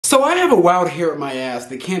So I have a wild hair at my ass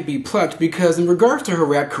that can't be plucked because in regards to her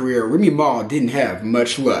rap career, Remy Ma didn't have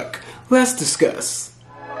much luck. Let's discuss.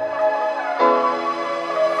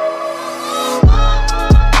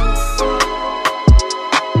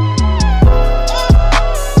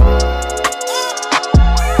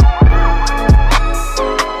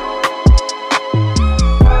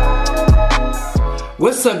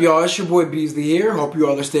 What's up, y'all? It's your boy Beasley here. Hope you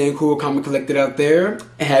all are staying cool, calm, and collected out there.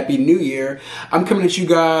 Happy New Year. I'm coming at you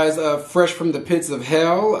guys fresh from the pits of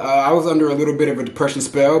hell. I was under a little bit of a depression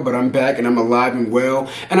spell, but I'm back and I'm alive and well.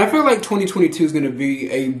 And I feel like 2022 is going to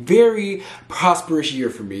be a very prosperous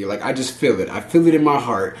year for me. Like, I just feel it. I feel it in my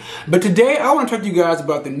heart. But today, I want to talk to you guys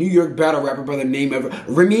about the New York battle rapper by the name of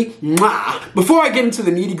Remy Ma. Before I get into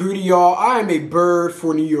the nitty gritty, y'all, I am a bird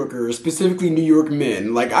for New Yorkers, specifically New York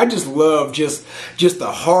men. Like, I just love just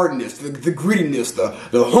the hardness, the grittiness,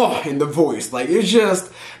 the huh in the voice. Like, it's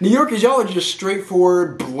just, New Yorkers, y'all are just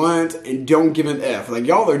straightforward, blunt, and don't give an F. Like,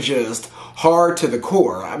 y'all are just hard to the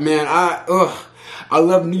core. Man, I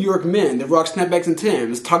love New York men that rock snapbacks and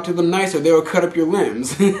Timbs. Talk to them nicer, they'll cut up your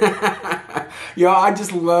limbs. Y'all, I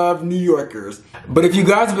just love New Yorkers. But if you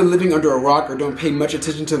guys have been living under a rock or don't pay much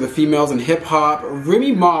attention to the females in hip-hop,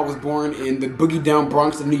 Remy Ma was born in the boogie down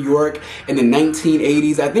Bronx of New York in the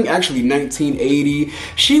 1980s. I think actually 1980.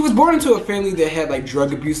 She was born into a family that had like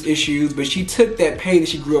drug abuse issues, but she took that pain that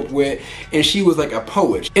she grew up with and she was like a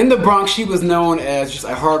poet. In the Bronx, she was known as just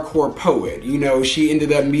a hardcore poet. You know, she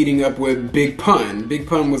ended up meeting up with Big Pun. Big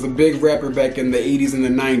Pun was a big rapper back in the 80s and the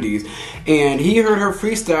 90s. And he heard her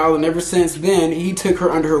freestyle, and ever since then, he took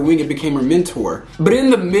her under her wing and became her mentor. But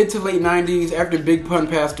in the mid to late 90s, after Big Pun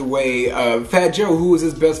passed away, Fat Joe, who was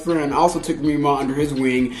his best friend, also took Remy Ma under his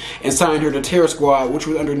wing and signed her to Terror Squad, which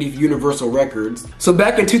was underneath Universal Records. So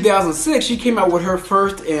back in 2006, she came out with her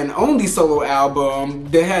first and only solo album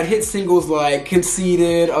that had hit singles like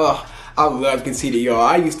Conceited. I love Conceited, y'all.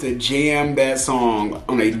 I used to jam that song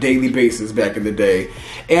on a daily basis back in the day.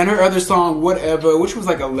 And her other song, Whatever, which was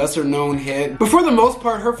like a lesser known hit. But for the most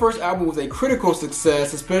part, her first album was a critical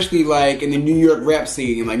success, especially like in the New York rap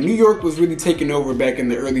scene. Like, New York was really taking over back in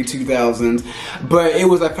the early 2000s. But it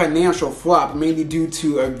was a financial flop, mainly due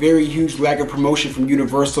to a very huge lack of promotion from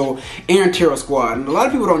Universal and Terror Squad. And a lot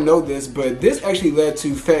of people don't know this, but this actually led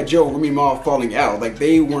to Fat Joe and Remy Ma falling out. Like,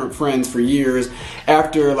 they weren't friends for years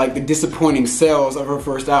after like the disappointing sales of her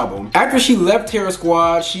first album. After she left Terror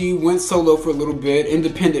Squad, she went solo for a little bit,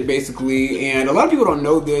 independent basically, and a lot of people don't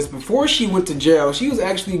know this, before she went to jail, she was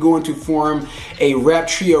actually going to form a rap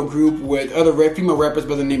trio group with other female rappers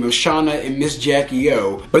by the name of Shawnna and Miss Jackie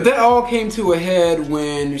O. But that all came to a head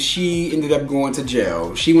when she ended up going to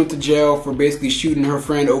jail. She went to jail for basically shooting her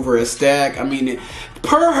friend over a stack. I mean,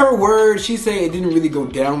 per her words, she said it didn't really go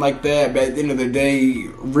down like that, but at the end of the day,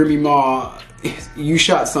 Remy Ma, you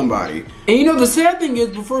shot somebody. And you know, the sad thing is,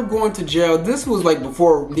 before going to jail, this was like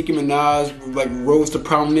before Nicki Minaj like rose to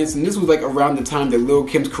prominence, and this was like around the time that Lil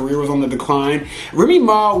Kim's career was on the decline. Remy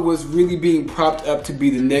Ma was really being propped up to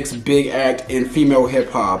be the next big act in female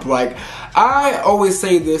hip hop. Like, I always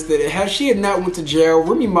say this, that had she not went to jail,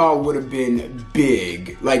 Remy Ma would have been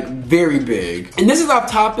big, like very big. And this is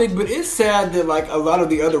off topic, but it's sad that like a lot of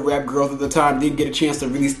the other rap girls at the time didn't get a chance to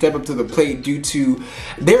really step up to the plate due to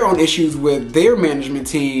their own issues with their management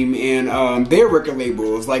team and their record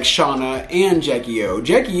labels, like Shawnna and Jackie O.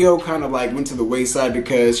 Jackie O kind of like went to the wayside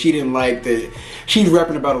because she didn't like that she's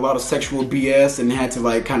rapping about a lot of sexual BS and had to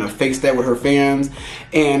like kind of face that with her fans.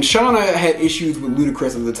 And Shawnna had issues with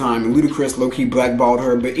Ludacris at the time, and Ludacris low-key blackballed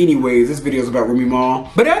her. But anyways, this video is about Remy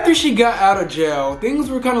Ma. But after she got out of jail, things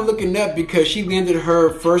were kind of looking up because she landed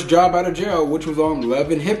her first job out of jail, which was on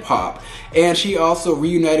Love and Hip Hop. And she also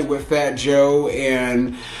reunited with Fat Joe,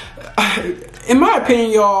 and in my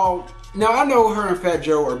opinion, y'all, now I know her and Fat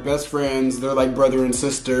Joe are best friends, they're like brother and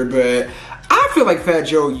sister, but I feel like Fat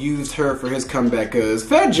Joe used her for his comeback, because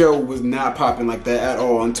Fat Joe was not popping like that at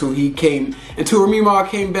all until Remy Ma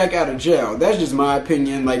came back out of jail. That's just my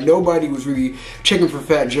opinion. Like, nobody was really checking for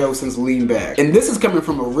Fat Joe since Lean Back. And this is coming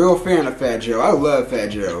from a real fan of Fat Joe. I love Fat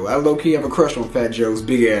Joe. I low-key have a crush on Fat Joe's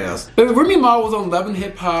big ass. But Remy Ma was on Love and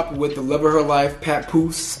Hip Hop with the love of her life,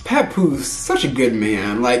 Papoose. Papoose, such a good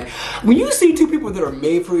man. Like, when you see two people that are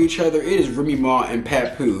made for each other, it is Remy Ma and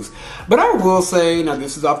Papoose. But I will say, now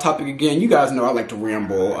this is off topic again, you guys know I like to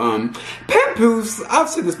ramble. Papoose, I've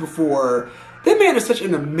said this before, that man is such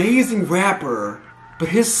an amazing rapper, but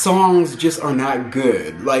his songs just are not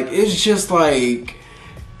good. Like, it's just like,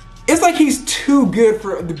 it's like he's too good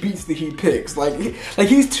for the beats that he picks. Like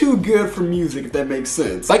he's too good for music, if that makes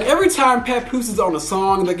sense. Like every time Papoose is on a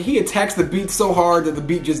song, like he attacks the beat so hard that the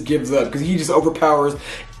beat just gives up because he just overpowers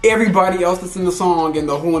everybody else that's in the song and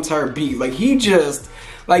the whole entire beat. Like he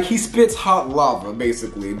spits hot lava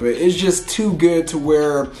basically, but it's just too good to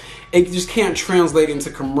where it just can't translate into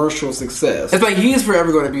commercial success. It's like he is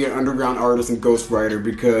forever going to be an underground artist and ghostwriter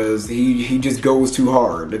because he just goes too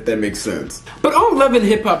hard, if that makes sense. But on Love and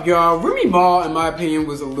Hip Hop, y'all, Remy Ma, in my opinion,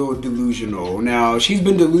 was a little delusional. Now, she's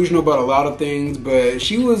been delusional about a lot of things, but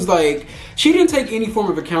she was like, she didn't take any form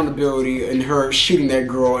of accountability in her shooting that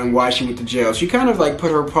girl and why she went to jail. She kind of like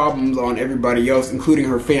put her problems on everybody else, including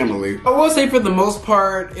her family. I will say for the most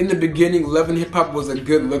part, in the beginning, Love and Hip Hop was a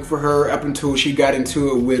good look for her up until she got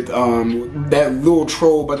into it with that little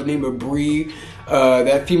troll by the name of Bree,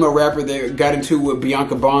 that female rapper that got into it with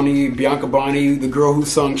Bianca Bonnie, the girl who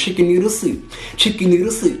sung Chicken Noodle Soup, Chicken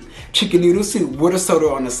Noodle Soup, Chicken Noodle Soup with a soda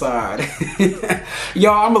on the side.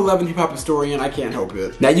 Y'all, I'm a Love and Hip Hop historian, I can't help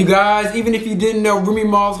it. Now you guys, even if you didn't know Remy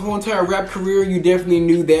Ma's whole entire rap career, you definitely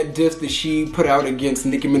knew that diss that she put out against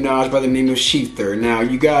Nicki Minaj by the name of Sheether. Now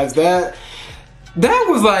you guys, that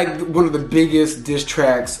was like one of the biggest diss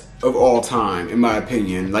tracks of all time, in my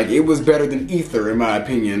opinion. Like, it was better than Ether, in my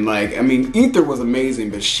opinion. Like, I mean, Ether was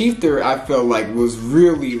amazing, but Sheether, I felt like, was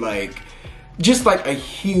really, like, just like a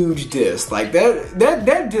huge diss. Like,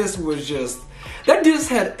 that diss was just, that diss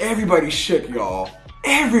had everybody shook, y'all.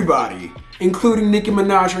 Everybody. Including Nicki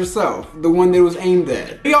Minaj herself, the one that was aimed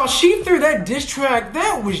at. Y'all, Sheether, that diss track,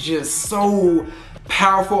 that was just so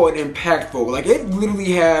powerful and impactful. Like, it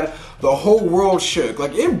literally had the whole world shook.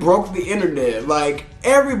 Like, it broke the internet. Like,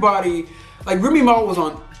 everybody, like, Remy Ma was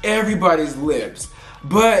on everybody's lips.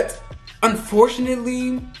 But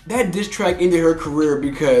unfortunately, that diss track ended her career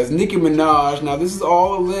because Nicki Minaj, now this is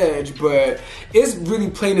all alleged, but it's really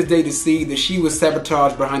plain as day to see that she was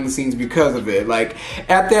sabotaged behind the scenes because of it. Like,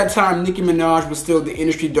 at that time, Nicki Minaj was still the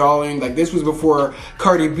industry darling. Like, this was before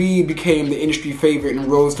Cardi B became the industry favorite and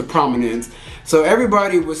rose to prominence. So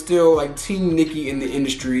everybody was still like Team Nicki in the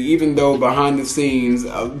industry, even though behind the scenes,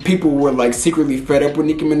 people were like secretly fed up with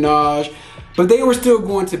Nicki Minaj. But they were still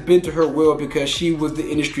going to bend to her will because she was the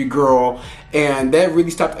industry girl, and that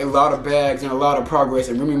really stopped a lot of bags and a lot of progress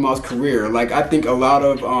in Remy Ma's career. Like, I think a lot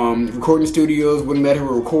of recording studios wouldn't let her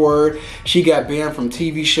record. She got banned from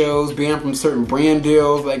TV shows, banned from certain brand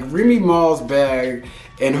deals. Like, Remy Ma's bag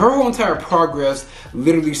and her whole entire progress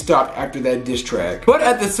literally stopped after that diss track. But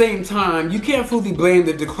at the same time, you can't fully blame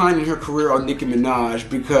the decline in her career on Nicki Minaj,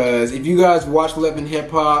 because if you guys watch Love and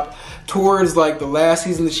Hip Hop, towards like the last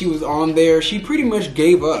season that she was on there, she pretty much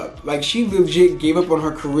gave up. Like, she legit gave up on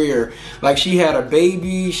her career. Like, she had a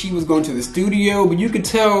baby, she was going to the studio, but you could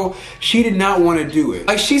tell she did not want to do it.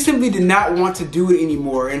 Like, she simply did not want to do it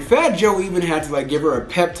anymore. And Fat Joe even had to like give her a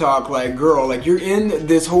pep talk, like, girl, like, you're in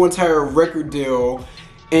this whole entire record deal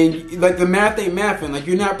and like the math ain't mathing, like,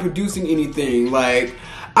 you're not producing anything. Like,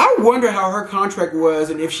 I wonder how her contract was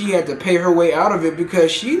and if she had to pay her way out of it,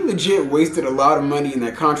 because she legit wasted a lot of money in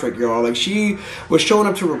that contract, y'all. Like, she was showing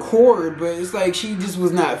up to record, but it's like she just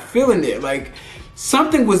was not feeling it. Like,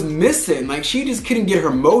 something was missing. Like, she just couldn't get her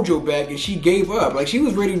mojo back and she gave up. Like, she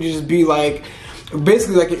was ready to just be like,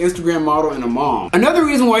 basically like an Instagram model and a mom. Another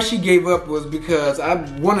reason why she gave up was because I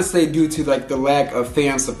want to say due to like the lack of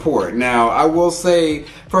fan support. Now, I will say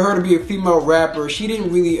for her to be a female rapper, she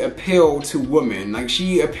didn't really appeal to women. Like,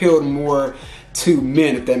 she appealed more to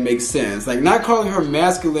men, if that makes sense. Like, not calling her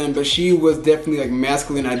masculine, but she was definitely like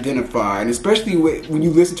masculine identified. And especially when you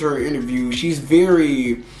listen to her interview, she's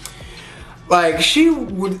very, like, she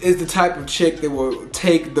is the type of chick that will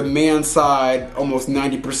take the man's side almost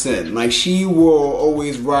 90%. Like, she will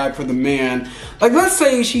always ride for the man. Like, let's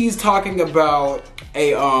say she's talking about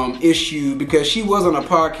a issue, because she was on a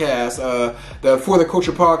podcast, the For the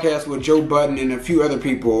Culture podcast with Joe Budden and a few other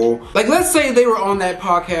people. Like, let's say they were on that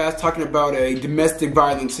podcast talking about a domestic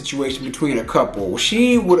violence situation between a couple.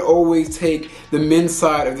 She would always take the men's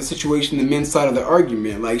side of the situation, the men's side of the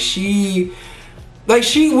argument. Like, she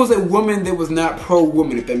was a woman that was not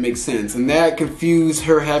pro-woman, if that makes sense. And that confused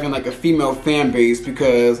her having like a female fan base,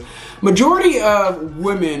 because majority of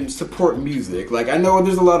women support music. Like, I know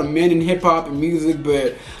there's a lot of men in hip-hop and music,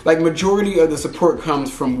 but like majority of the support comes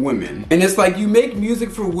from women. And it's like, you make music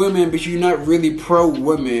for women, but you're not really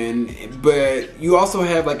pro-women, but you also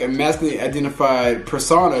have like a masculine identified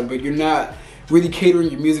persona, but you're not really catering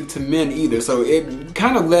your music to men either. So it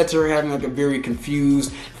kind of led to her having like a very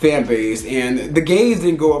confused fan base, and the gays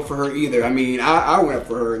didn't go up for her either. I mean, I went up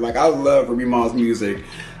for her. Like, I love Remy Ma's music,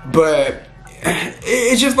 but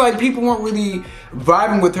it's just like people weren't really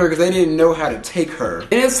vibing with her because they didn't know how to take her.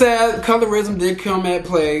 And it's sad, colorism did come at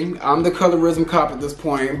play. I'm the colorism cop at this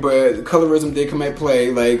point, but colorism did come at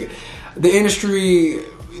play. Like, the industry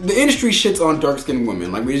shits on dark-skinned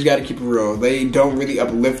women. Like, we just gotta keep it real. They don't really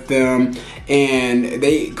uplift them, and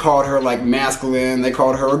they called her like masculine. They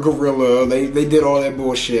called her a gorilla. They did all that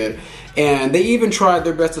bullshit. And they even tried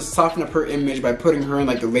their best to soften up her image by putting her in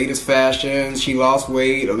like the latest fashions. She lost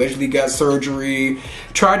weight, allegedly got surgery,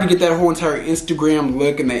 tried to get that whole entire Instagram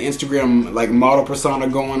look and that Instagram like model persona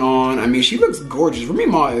going on. I mean, she looks gorgeous. Remy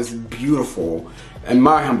Ma is beautiful, in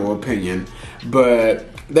my humble opinion. But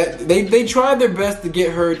that they tried their best to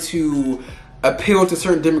get her to appeal to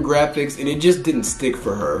certain demographics, and it just didn't stick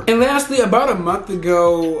for her. And lastly, about a month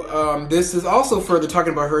ago, this is also further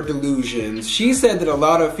talking about her delusions. She said that a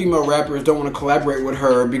lot of female rappers don't want to collaborate with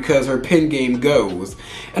her because her pen game goes.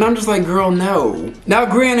 And I'm just like, girl, no. Now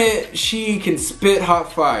granted, she can spit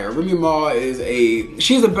hot fire. Remy Ma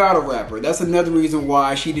she's a battle rapper. That's another reason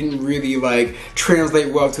why she didn't really like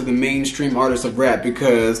translate well to the mainstream artists of rap,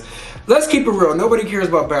 because let's keep it real, nobody cares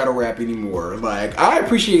about battle rap anymore. Like, I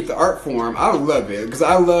appreciate the art form, I love it, because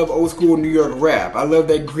I love old school New York rap. I love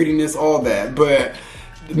that grittiness, all that, but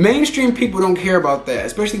mainstream people don't care about that,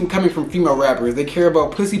 especially coming from female rappers. They care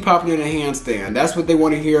about pussy popping in a handstand. That's what they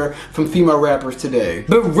want to hear from female rappers today.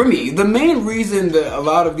 But Remy, the main reason that a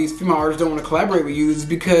lot of these female artists don't want to collaborate with you is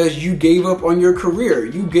because you gave up on your career.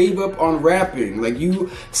 You gave up on rapping. Like, you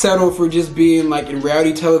settled for just being like in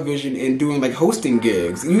reality television and doing like hosting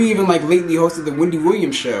gigs. You even like lately hosted the Wendy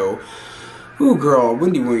Williams show. Ooh, girl,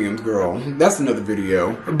 Wendy Williams, girl. That's another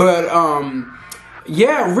video. But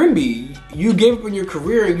yeah, Remy, you gave up on your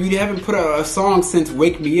career and you haven't put out a song since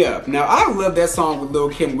Wake Me Up. Now, I love that song with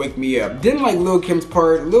Lil' Kim, Wake Me Up. Didn't like Lil' Kim's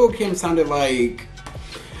part. Lil' Kim sounded like,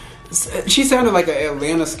 she sounded like an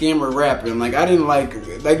Atlanta scammer rapping. Like, I didn't like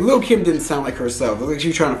Lil' Kim didn't sound like herself. It was like she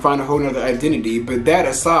was trying to find a whole nother identity. But that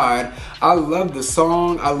aside, I love the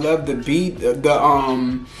song. I love the beat.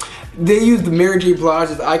 They used the Mary J.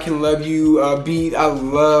 Blige's I Can Love You beat. I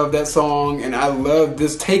love that song, and I love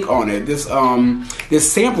this take on it, this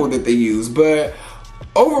sample that they used. But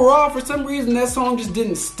overall, for some reason, that song just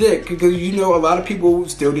didn't stick, because, you know, a lot of people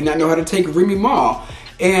still did not know how to take Remy Ma.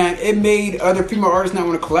 And it made other female artists not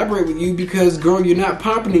want to collaborate with you because, girl, you're not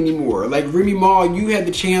popping anymore. Like, Remy Ma, you had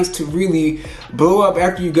the chance to really blow up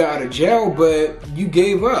after you got out of jail, but you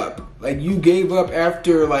gave up. Like, you gave up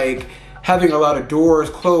after, like, having a lot of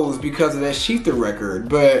doors closed because of that Sheether record.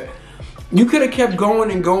 But you could have kept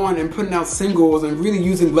going and putting out singles and really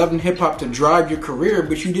using love and hip hop to drive your career,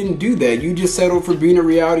 but you didn't do that. You just settled for being a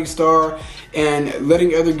reality star and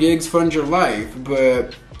letting other gigs fund your life.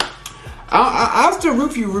 But I'll still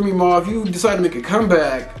root for you, Remy Ma. If you decide to make a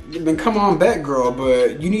comeback, then come on back, girl.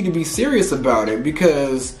 But you need to be serious about it,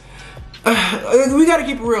 because we gotta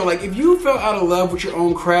keep it real. Like, if you fell out of love with your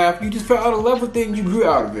own craft, you just fell out of love with it and you grew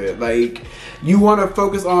out of it. Like, you want to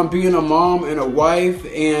focus on being a mom and a wife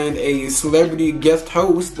and a celebrity guest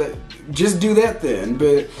host, just do that then.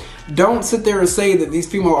 But don't sit there and say that these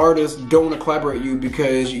female artists don't want to collaborate with you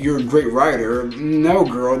because you're a great writer. No,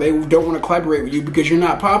 girl, they don't want to collaborate with you because you're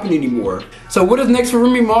not popping anymore. So what is next for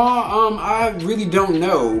Remy Ma? I really don't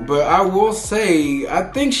know, but I will say I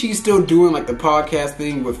think she's still doing like the podcast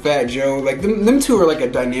thing with Fat Joe. Like, them two are like a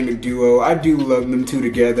dynamic duo. I do love them two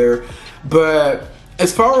together. But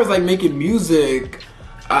as far as like making music,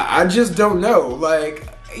 I just don't know. Like,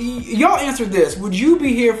 y'all answer this. Would you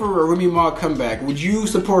be here for a Remy Ma comeback? Would you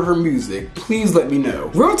support her music? Please let me know.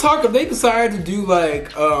 Real talk, if they decided to do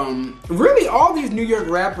like, really all these New York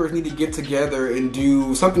rappers need to get together and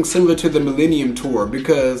do something similar to the Millennium Tour,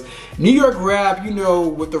 because New York rap, you know,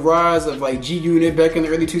 with the rise of like G-Unit back in the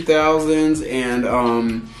early 2000s and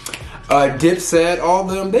Dipset, all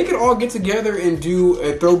of them, they could all get together and do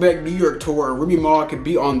a throwback New York tour. Remy Ma could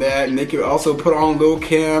be on that, and they could also put on Lil'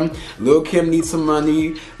 Kim. Lil' Kim needs some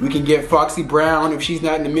money. We can get Foxy Brown if she's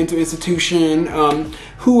not in a mental institution.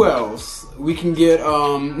 Who else? We can get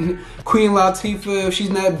Queen Latifah if she's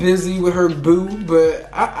not busy with her boo. But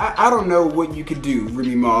I don't know what you could do,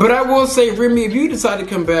 Remy Ma. But I will say, Remy, if you decide to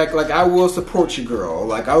come back, like, I will support you, girl.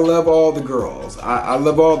 Like, I love all the girls. I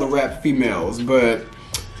love all the rap females, but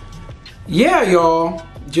yeah, y'all,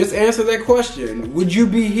 just answer that question. Would you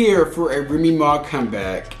be here for a Remy Ma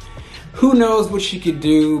comeback? Who knows what she could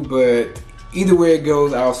do, but either way it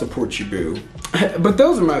goes, I'll support you, boo. But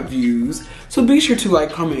those are my views, so be sure to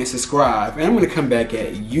like, comment, and subscribe, and I'm going to come back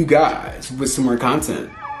at you guys with some more content.